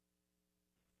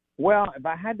 Well, if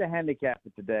I had to handicap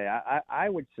it today, I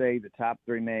would say the top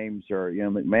 3 names are,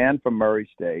 McMahon from Murray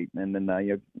State, and then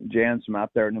Jans from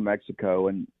out there in New Mexico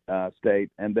and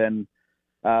State, and then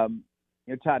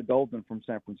Todd Golden from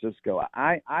San Francisco.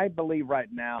 I believe right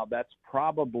now that's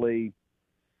probably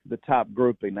the top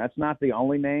grouping. That's not the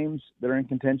only names that are in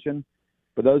contention,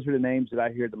 but those are the names that I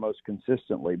hear the most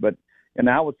consistently. But and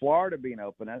now with Florida being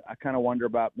open, I kind of wonder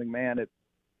about McMahon at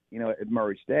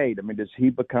Murray State. I mean, does he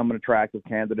become an attractive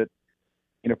candidate,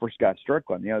 for Scott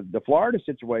Strickland? The Florida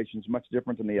situation is much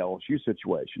different than the LSU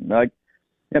situation. Like,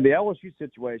 the LSU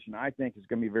situation, I think, is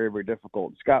going to be very, very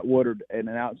difficult. Scott Woodard, an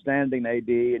outstanding AD,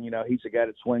 and, he's a guy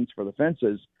that swings for the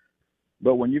fences.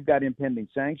 But when you've got impending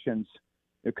sanctions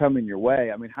coming your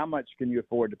way, I mean, how much can you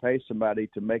afford to pay somebody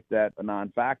to make that a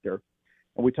non-factor?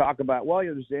 And we talk about,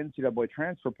 there's the NCAA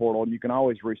transfer portal, and you can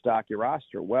always restock your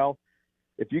roster. Well,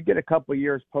 if you get a couple of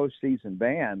years postseason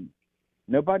ban,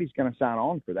 nobody's going to sign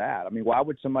on for that. I mean, why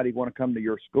would somebody want to come to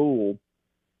your school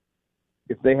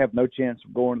if they have no chance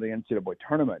of going to the NCAA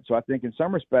tournament? So I think in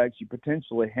some respects you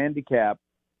potentially handicap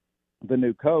the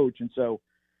new coach. And so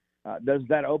does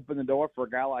that open the door for a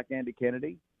guy like Andy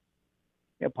Kennedy?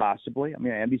 Yeah, possibly. I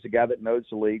mean, Andy's a guy that knows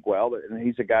the league well, and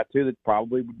he's a guy, too, that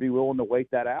probably would be willing to wait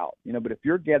that out. But if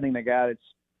you're getting a guy that's,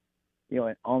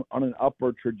 on an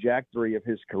upward trajectory of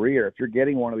his career, if you're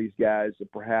getting one of these guys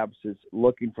that perhaps is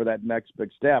looking for that next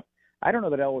big step, I don't know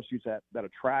that LSU's that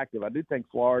attractive. I do think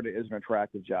Florida is an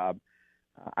attractive job.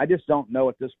 I just don't know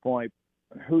at this point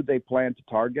who they plan to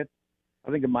target. I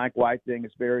think the Mike White thing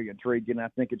is very intriguing. I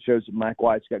think it shows that Mike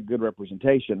White's got good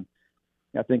representation.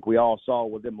 I think we all saw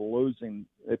with them losing,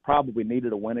 they probably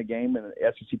needed to win a game in the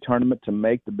SEC tournament to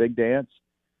make the big dance.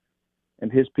 And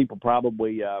his people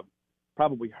probably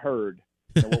heard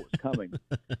what was coming.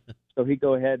 So he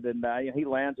go ahead and he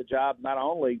lands a job not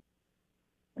only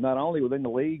within the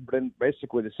league, but in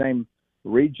basically the same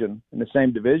region, in the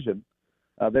same division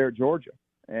there at Georgia.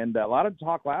 And a lot of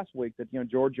talk last week that,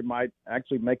 Georgia might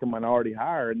actually make a minority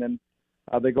hire, and then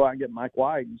they go out and get Mike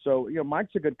White. And so,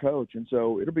 Mike's a good coach, and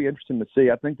so it'll be interesting to see.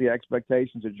 I think the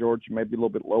expectations of Georgia may be a little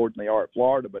bit lower than they are at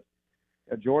Florida, but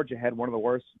Georgia had one of the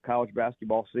worst college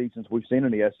basketball seasons we've seen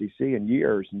in the SEC in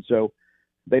years. And so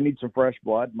they need some fresh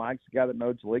blood. Mike's the guy that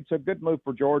knows the league. So good move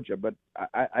for Georgia. But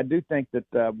I do think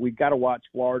that we've got to watch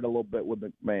Florida a little bit with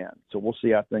McMahon. So we'll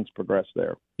see how things progress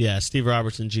there. Yeah, Steve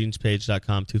Robertson,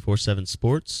 genespage.com, 247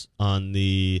 Sports on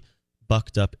the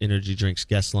Bucked Up Energy Drinks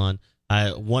guest line.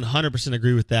 I 100%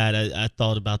 agree with that. I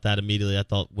thought about that immediately. I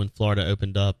thought when Florida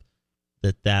opened up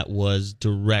that was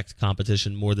direct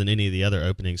competition more than any of the other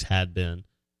openings had been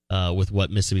with what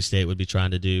Mississippi State would be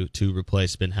trying to do to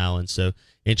replace Ben Howland. So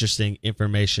interesting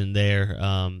information there.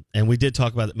 And we did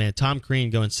talk about it, man. Tom Crean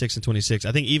going 6-26.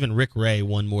 I think even Rick Ray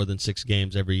won more than 6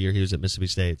 games every year he was at Mississippi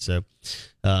State. So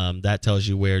that tells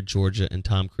you where Georgia and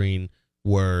Tom Crean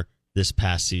were this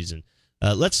past season.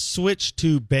 Let's switch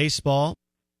to baseball.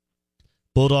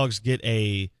 Bulldogs get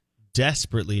a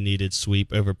desperately needed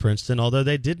sweep over Princeton, although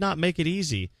they did not make it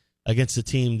easy against a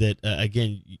team that,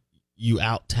 again, you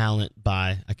out-talent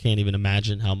by, I can't even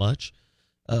imagine how much.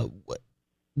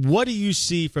 What do you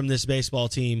see from this baseball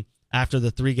team after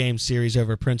the 3-game series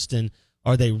over Princeton?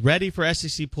 Are they ready for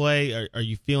SEC play? Are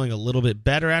you feeling a little bit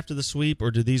better after the sweep, or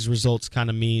do these results kind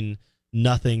of mean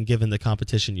nothing given the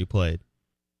competition you played?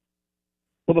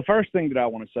 Well, the first thing that I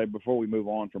want to say before we move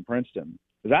on from Princeton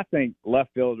is I think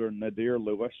left fielder Nadir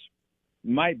Lewis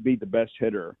might be the best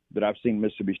hitter that I've seen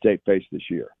Mississippi State face this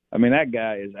year. I mean, that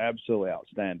guy is absolutely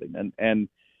outstanding. And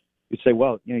you say,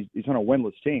 well, you know, he's on a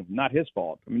winless team. Not his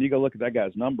fault. I mean, you go look at that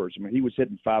guy's numbers. I mean, he was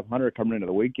hitting 500 coming into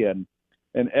the weekend,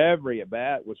 and every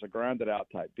at-bat was a grounded-out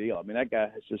type deal. I mean, that guy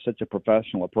has just such a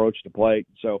professional approach to play.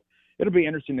 So it'll be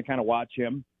interesting to kind of watch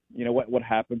him, you know, what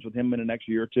happens with him in the next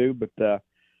year or two. But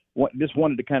just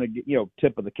wanted to kind of get, you know,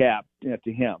 tip of the cap, you know,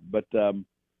 to him. But,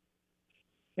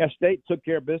 yeah, State took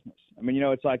care of business. I mean, you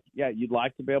know, it's like, yeah, you'd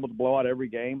like to be able to blow out every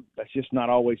game. That's just not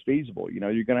always feasible. You know,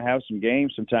 you're going to have some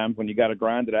games sometimes when you got to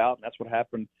grind it out. And that's what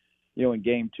happened, you know, in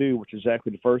game 2, which is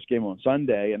actually the first game on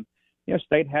Sunday. And, you know,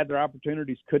 State had their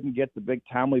opportunities, couldn't get the big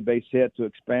timely base hit to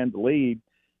expand the lead.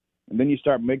 And then you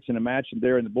start mixing and matching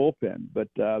there in the bullpen. But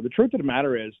the truth of the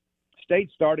matter is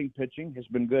State's starting pitching has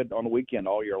been good on the weekend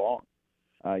all year long.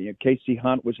 You know, Casey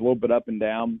Hunt was a little bit up and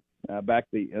down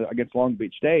against Long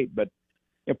Beach State, but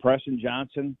you know, Preston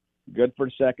Johnson, good for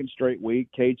the second straight week.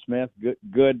 Cade Smith,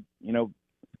 good. You know,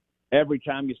 every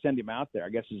time you send him out there, I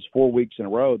guess it's 4 weeks in a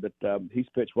row that he's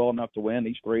pitched well enough to win.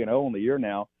 He's 3-0 in the year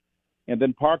now. And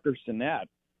then Parker Sinnett,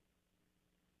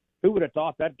 who would have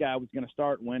thought that guy was going to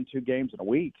start and win 2 games in a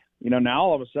week? You know, now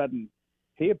all of a sudden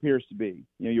he appears to be,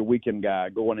 you know, your weekend guy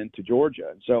going into Georgia.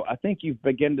 And so I think you've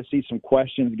begun to see some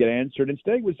questions get answered. And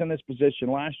State was in this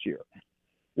position last year.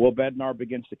 Will Bednar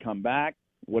begins to come back?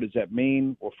 What does that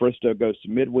mean? Well, Fristow goes to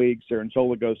midweeks.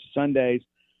 Aranzola goes to Sundays.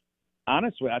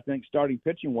 Honestly, I think starting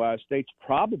pitching-wise, State's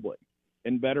probably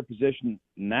in better position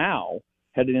now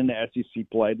heading into SEC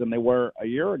play than they were a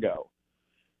year ago.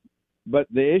 But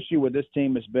the issue with this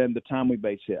team has been the timely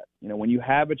base hit. You know, when you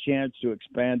have a chance to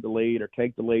expand the lead or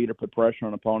take the lead or put pressure on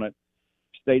an opponent,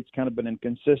 State's kind of been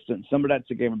inconsistent. Some of that's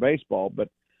a game of baseball, but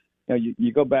you know,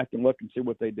 you go back and look and see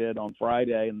what they did on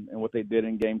Friday and what they did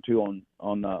in game 2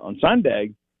 on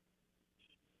Sunday.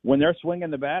 When they're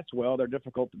swinging the bats well, they're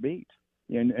difficult to beat.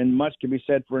 And much can be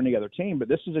said for any other team, but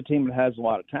this is a team that has a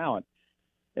lot of talent.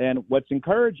 And what's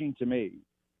encouraging to me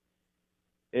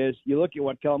is you look at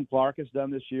what Kellum Clark has done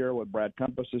this year, what Brad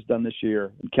Compass has done this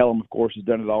year. And Kellum, of course, has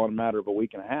done it all in a matter of a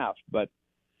week and a half. But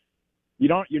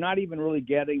you're not even really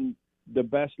getting the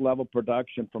best level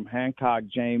production from Hancock,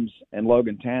 James, and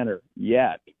Logan Tanner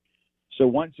yet. So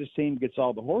once this team gets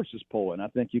all the horses pulling, I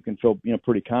think you can feel, you know,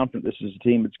 pretty confident this is a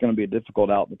team that's going to be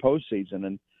difficult out in the postseason.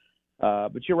 And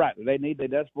but you're right, they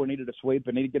desperately needed a sweep.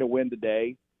 They need to get a win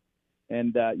today,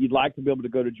 and you'd like to be able to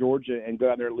go to Georgia and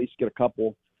go out there at least get a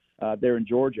couple there in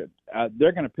Georgia.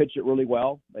 They're going to pitch it really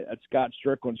well. That's Scott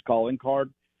Strickland's calling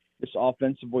card. Just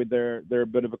offensively, they're a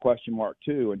bit of a question mark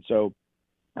too, and so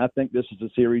I think this is a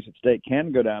series that State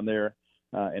can go down there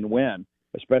and win,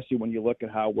 especially when you look at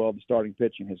how well the starting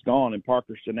pitching has gone. And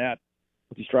Parker Sinnett,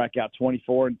 with he strike out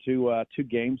 24 in two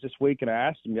games this week, and I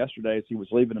asked him yesterday as he was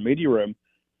leaving the media room,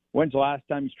 when's the last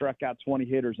time you struck out 20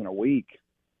 hitters in a week?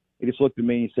 He just looked at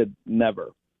me and he said,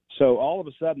 never. So all of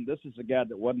a sudden, this is a guy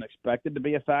that wasn't expected to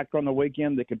be a factor on the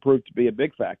weekend that could prove to be a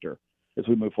big factor as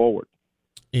we move forward.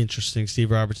 Interesting.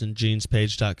 Steve Robertson,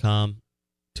 genespage.com,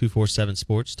 247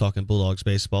 Sports, talking Bulldogs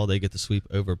baseball. They get the sweep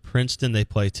over Princeton. They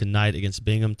play tonight against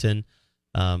Binghamton.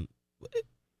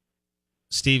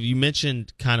 Steve, you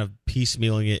mentioned kind of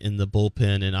piecemealing it in the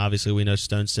bullpen, and obviously we know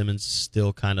Stone Simmons is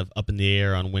still kind of up in the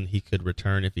air on when he could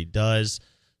return if he does.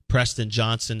 Preston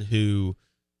Johnson, who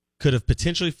could have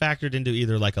potentially factored into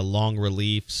either like a long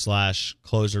relief /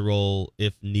 closer role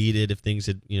if needed, if things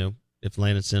had, you know, if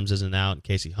Landon Sims isn't out and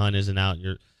Casey Hunt isn't out, and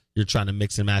you're you're trying to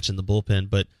mix and match in the bullpen.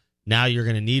 But now you're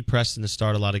going to need Preston to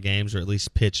start a lot of games, or at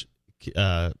least pitch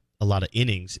a lot of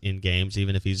innings in games,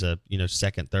 even if he's a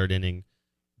second, third inning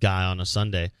guy on a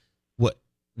Sunday.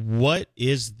 What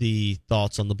is the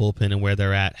thoughts on the bullpen and where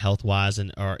they're at health wise,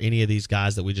 and are any of these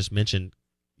guys that we just mentioned,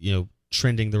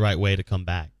 trending the right way to come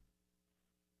back?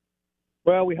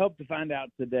 Well, we hope to find out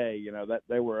today. That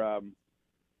they were.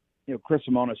 Chris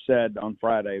Simona said on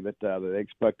Friday that they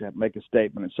expect to make a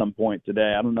statement at some point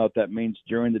today. I don't know if that means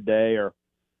during the day or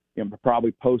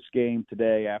probably post game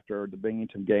today after the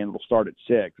Binghamton game. It'll start at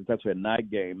 6. It's actually a night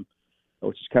game,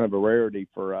 which is kind of a rarity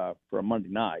for a Monday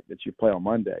night that you play on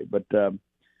Monday. But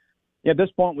at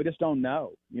this point, we just don't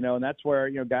know. And that's where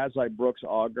guys like Brooks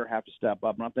Auger have to step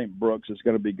up, and I think Brooks is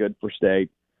going to be good for State.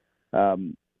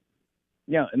 And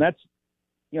that's.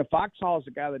 Foxhall is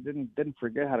a guy that didn't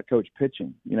forget how to coach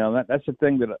pitching. That's the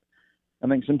thing that I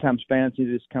think sometimes fans need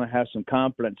to just kind of have some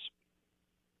confidence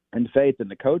and faith in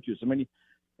the coaches. I mean,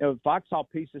 Foxhall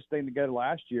pieced this thing together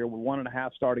last year with 1.5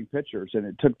 starting pitchers, and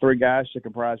it took 3 guys to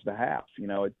comprise the half.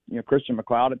 Christian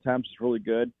McLeod at times is really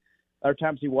good. Other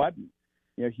times he wasn't.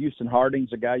 Houston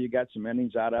Harding's a guy you got some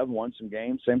innings out of, won some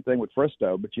games. Same thing with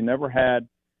Fristow, but you never had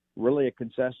really a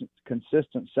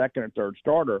consistent second or third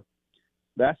starter.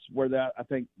 That's where I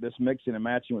think this mixing and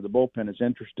matching with the bullpen is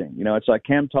interesting. It's like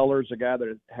Cam Tuller's a guy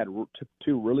that had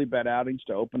 2 really bad outings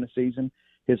to open the season.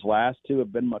 His last 2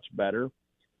 have been much better.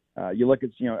 You look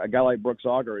at, a guy like Brooks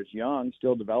Auger is young,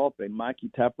 still developing.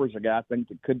 Mikey Tepper's a guy I think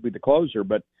that could be the closer.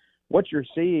 But what you're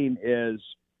seeing is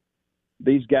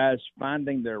these guys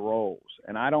finding their roles.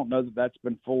 And I don't know that that's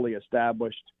been fully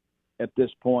established at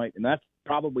this point. And that's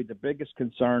probably the biggest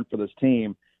concern for this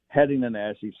team heading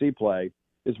into SEC play,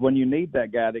 is when you need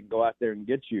that guy that can go out there and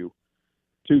get you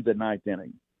to the 9th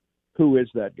inning. Who is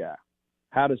that guy?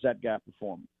 How does that guy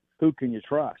perform? Who can you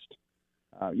trust?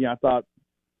 I thought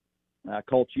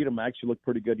Cole Cheatham actually looked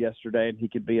pretty good yesterday, and he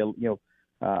could be a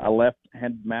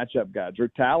left-handed matchup guy. Drew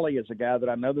Talley is a guy that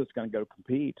I know that's going to go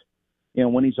compete.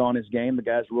 When he's on his game, the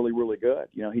guy's really, really good.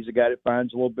 He's a guy that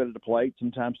finds a little bit of the plate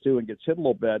sometimes too and gets hit a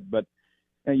little bit, but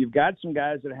you've got some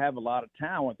guys that have a lot of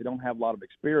talent. They don't have a lot of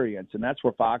experience, and that's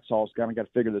where Foxhall's kind of got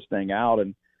to figure this thing out.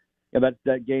 And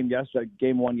that game yesterday,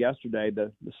 game 1 yesterday,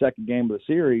 the second game of the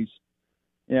series,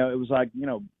 it was like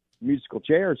musical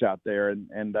chairs out there.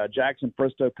 And Jackson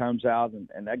Fristow comes out,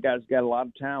 and that guy's got a lot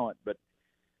of talent, but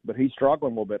he's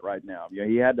struggling a little bit right now.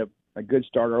 He had a good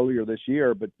start earlier this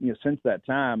year, but since that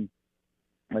time,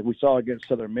 like we saw against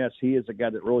Southern Miss, he is a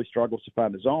guy that really struggles to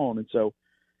find his own, and so.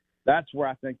 That's where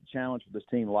I think the challenge for this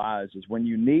team lies, is when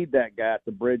you need that guy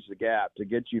to bridge the gap to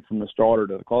get you from the starter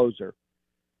to the closer.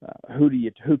 Who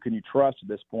can you trust at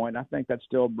this point? I think that's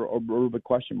still a real big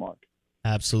question mark.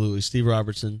 Absolutely. Steve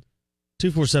Robertson,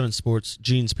 247 Sports,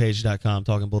 genespage.com,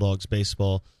 talking Bulldogs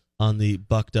baseball on the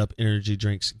Bucked Up Energy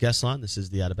Drinks guest line. This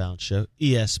is the Out of Bounds Show,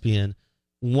 ESPN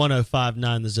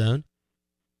 105.9 The Zone.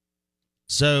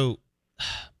 So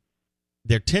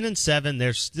they're 10-7.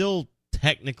 They're still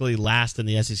technically last in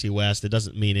the SEC West. It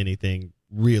doesn't mean anything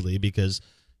really, because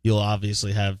you'll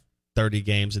obviously have 30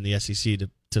 games in the SEC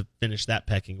to finish that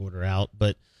pecking order out.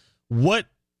 But what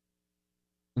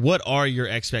are your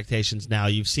expectations now?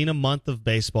 You've seen a month of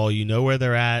baseball. You know where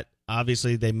they're at.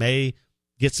 Obviously, they may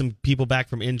get some people back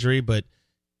from injury, but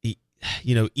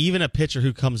even a pitcher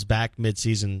who comes back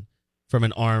midseason from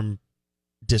an arm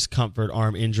discomfort,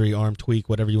 arm injury, arm tweak,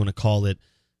 whatever you want to call it,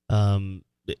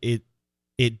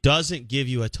 it doesn't give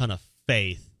you a ton of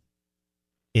faith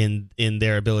in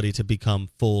their ability to become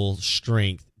full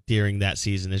strength during that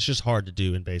season. It's just hard to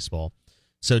do in baseball.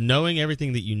 So knowing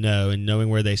everything that you know and knowing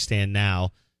where they stand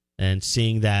now and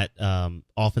seeing that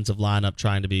offensive lineup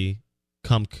trying to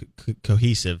become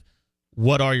cohesive,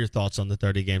 what are your thoughts on the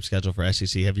 30-game schedule for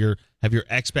SEC? Have your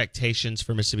expectations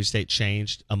for Mississippi State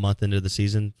changed a month into the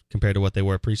season compared to what they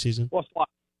were preseason? Well,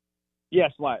 yeah,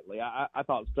 slightly. I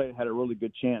thought State had a really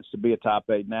good chance to be a top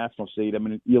 8 national seed. I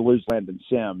mean, you lose Landon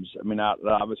Sims. I mean, that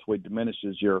obviously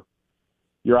diminishes your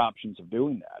options of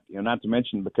doing that. Not to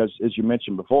mention, because as you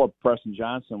mentioned before, Preston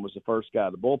Johnson was the first guy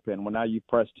of the bullpen. Well, now you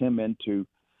pressed him into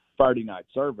Friday night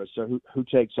service. So who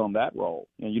takes on that role?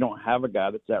 You don't have a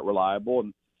guy that's that reliable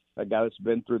and a guy that's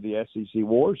been through the SEC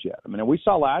wars yet. I mean, and we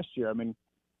saw last year. I mean,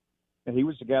 and he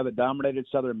was the guy that dominated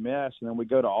Southern Miss, and then we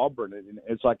go to Auburn, and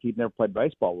it's like he'd never played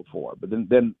baseball before. But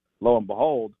then lo and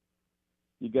behold,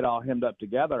 you get all hemmed up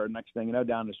together, and next thing you know,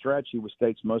 down the stretch, he was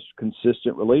State's most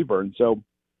consistent reliever. And so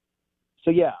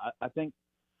yeah, I think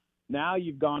now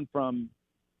you've gone from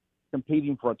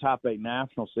competing for a top 8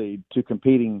 national seed to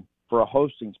competing for a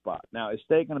hosting spot. Now, is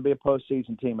State going to be a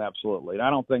postseason team? Absolutely. And I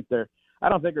don't think I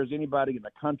don't think there's anybody in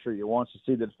the country who wants to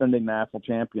see the defending national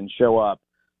champion show up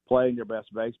playing their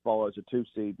best baseball as a 2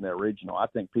 seed in their regional. I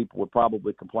think people would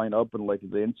probably complain openly to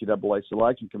the NCAA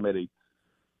selection committee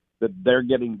that they're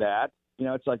getting that. You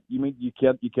know, it's like, you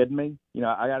kidding me? You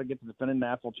know, I got to get the defending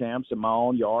national champs in my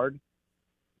own yard.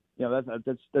 You know,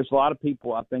 there's a lot of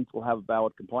people I think will have a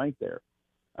valid complaint there.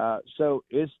 So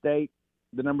is State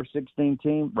the number 16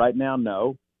 team? Right now,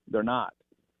 no, they're not.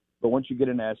 But once you get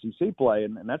into SEC play,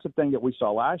 and that's the thing that we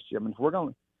saw last year. I mean,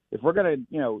 if we're going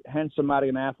to hand somebody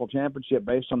a national championship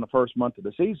based on the first month of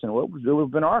the season, it would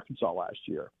have been Arkansas last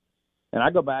year. And I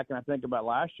go back and I think about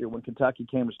last year when Kentucky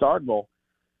came to Starkville.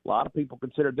 A lot of people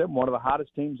considered them one of the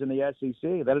hottest teams in the SEC.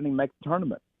 They didn't even make the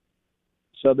tournament.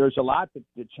 So there's a lot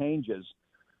that changes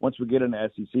once we get into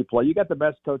SEC play. You got the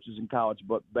best coaches in college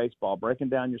baseball, breaking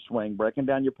down your swing, breaking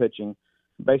down your pitching.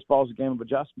 Baseball is a game of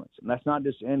adjustments. And that's not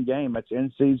just in game. That's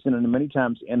in season and many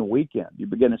times in weekend. You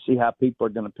begin to see how people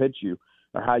are going to pitch you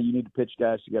or how you need to pitch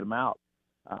guys to get them out.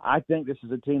 I think this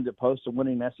is a team that posts a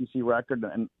winning SEC record.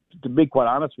 And to be quite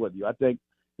honest with you, I think,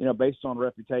 you know, based on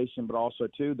reputation, but also,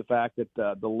 too, the fact that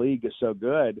the league is so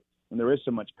good and there is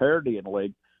so much parity in the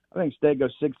league, I think State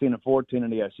goes 16-14 in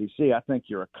the SEC. I think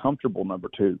you're a comfortable number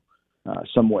 2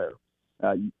 somewhere.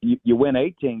 You win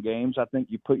 18 games, I think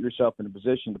you put yourself in a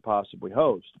position to possibly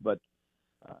host. But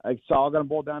it's all going to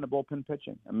boil down to bullpen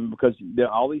pitching. I mean, because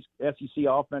all these SEC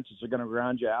offenses are going to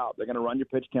ground you out. They're going to run your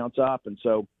pitch counts up. And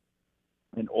so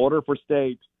in order for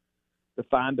State to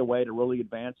find a way to really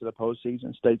advance to the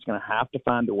postseason, State's going to have to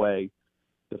find a way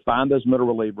to find those middle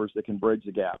relievers that can bridge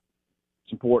the gap.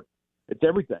 It's important. It's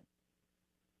everything.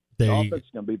 The offense is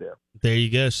going to be there. There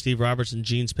you go. Steve Robertson,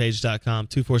 genespage.com,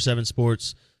 247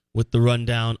 Sports, with the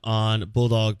rundown on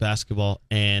Bulldog basketball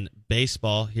and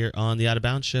baseball here on the Out of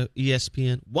Bounds Show,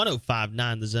 ESPN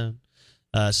 105.9 The Zone.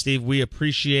 Steve, we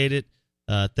appreciate it.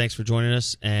 Thanks for joining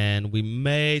us, and we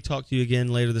may talk to you again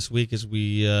later this week as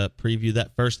we preview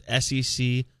that first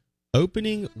SEC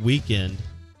opening weekend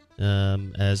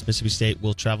as Mississippi State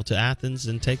will travel to Athens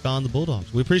and take on the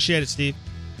Bulldogs. We appreciate it, Steve.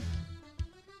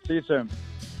 See you soon.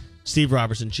 Steve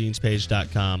Robertson,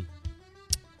 genespage.com.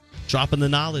 Dropping the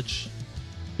knowledge.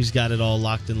 He's got it all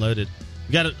locked and loaded.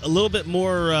 We got a little bit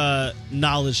more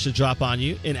knowledge to drop on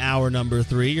you in hour number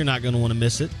 3. You're not going to want to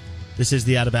miss it. This is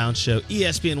the Out of Bounds Show,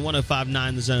 ESPN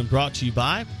 105.9 The Zone, brought to you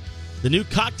by the new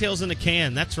cocktails in a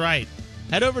can. That's right.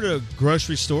 Head over to a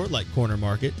grocery store like Corner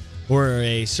Market or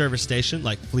a service station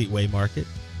like Fleetway Market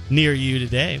near you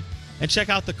today and check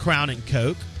out the Crown and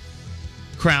Coke,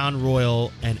 Crown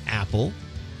Royal and Apple,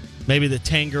 maybe the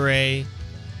Tanqueray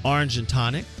Orange and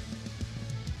Tonic,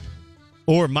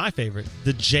 or my favorite,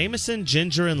 the Jameson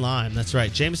Ginger and Lime. That's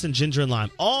right, Jameson Ginger and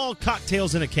Lime. All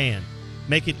cocktails in a can.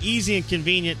 Make it easy and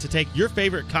convenient to take your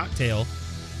favorite cocktail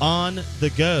on the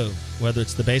go, whether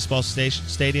it's the baseball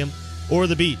stadium or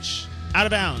the beach. Out of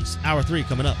Bounds, Hour 3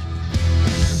 coming up.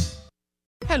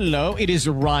 Hello, it is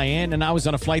Ryan, and I was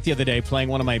on a flight the other day playing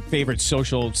one of my favorite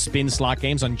social spin slot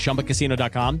games on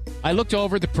ChumbaCasino.com. I looked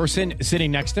over at the person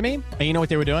sitting next to me, and you know what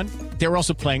they were doing? They were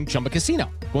also playing Chumba Casino.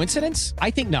 Coincidence?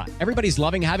 I think not. Everybody's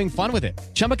loving having fun with it.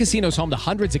 Chumba Casino is home to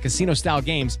hundreds of casino-style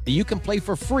games that you can play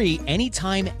for free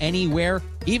anytime, anywhere,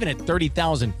 even at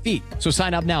 30,000 feet. So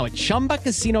sign up now at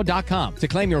ChumbaCasino.com to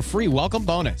claim your free welcome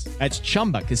bonus. That's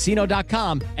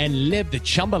ChumbaCasino.com and live the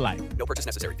Chumba life. No purchase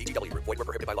necessary. VGW. Void where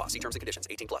prohibited by law. See terms and conditions.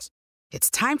 18+. It's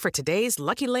time for today's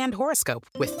Lucky Land horoscope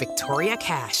with Victoria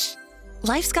Cash.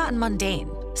 Life's gotten mundane,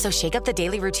 so shake up the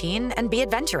daily routine and be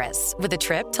adventurous with a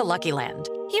trip to Lucky Land.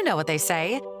 You know what they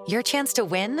say. Your chance to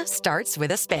win starts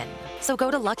with a spin. So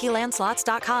go to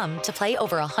LuckyLandSlots.com to play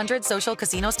over 100 social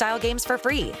casino-style games for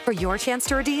free for your chance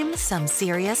to redeem some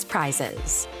serious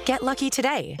prizes. Get lucky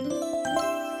today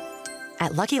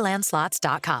at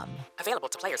LuckyLandSlots.com. Available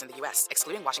to players in the U.S.,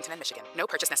 excluding Washington and Michigan. No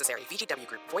purchase necessary. VGW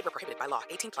Group. Void where prohibited by law.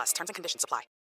 18+. Terms and conditions apply.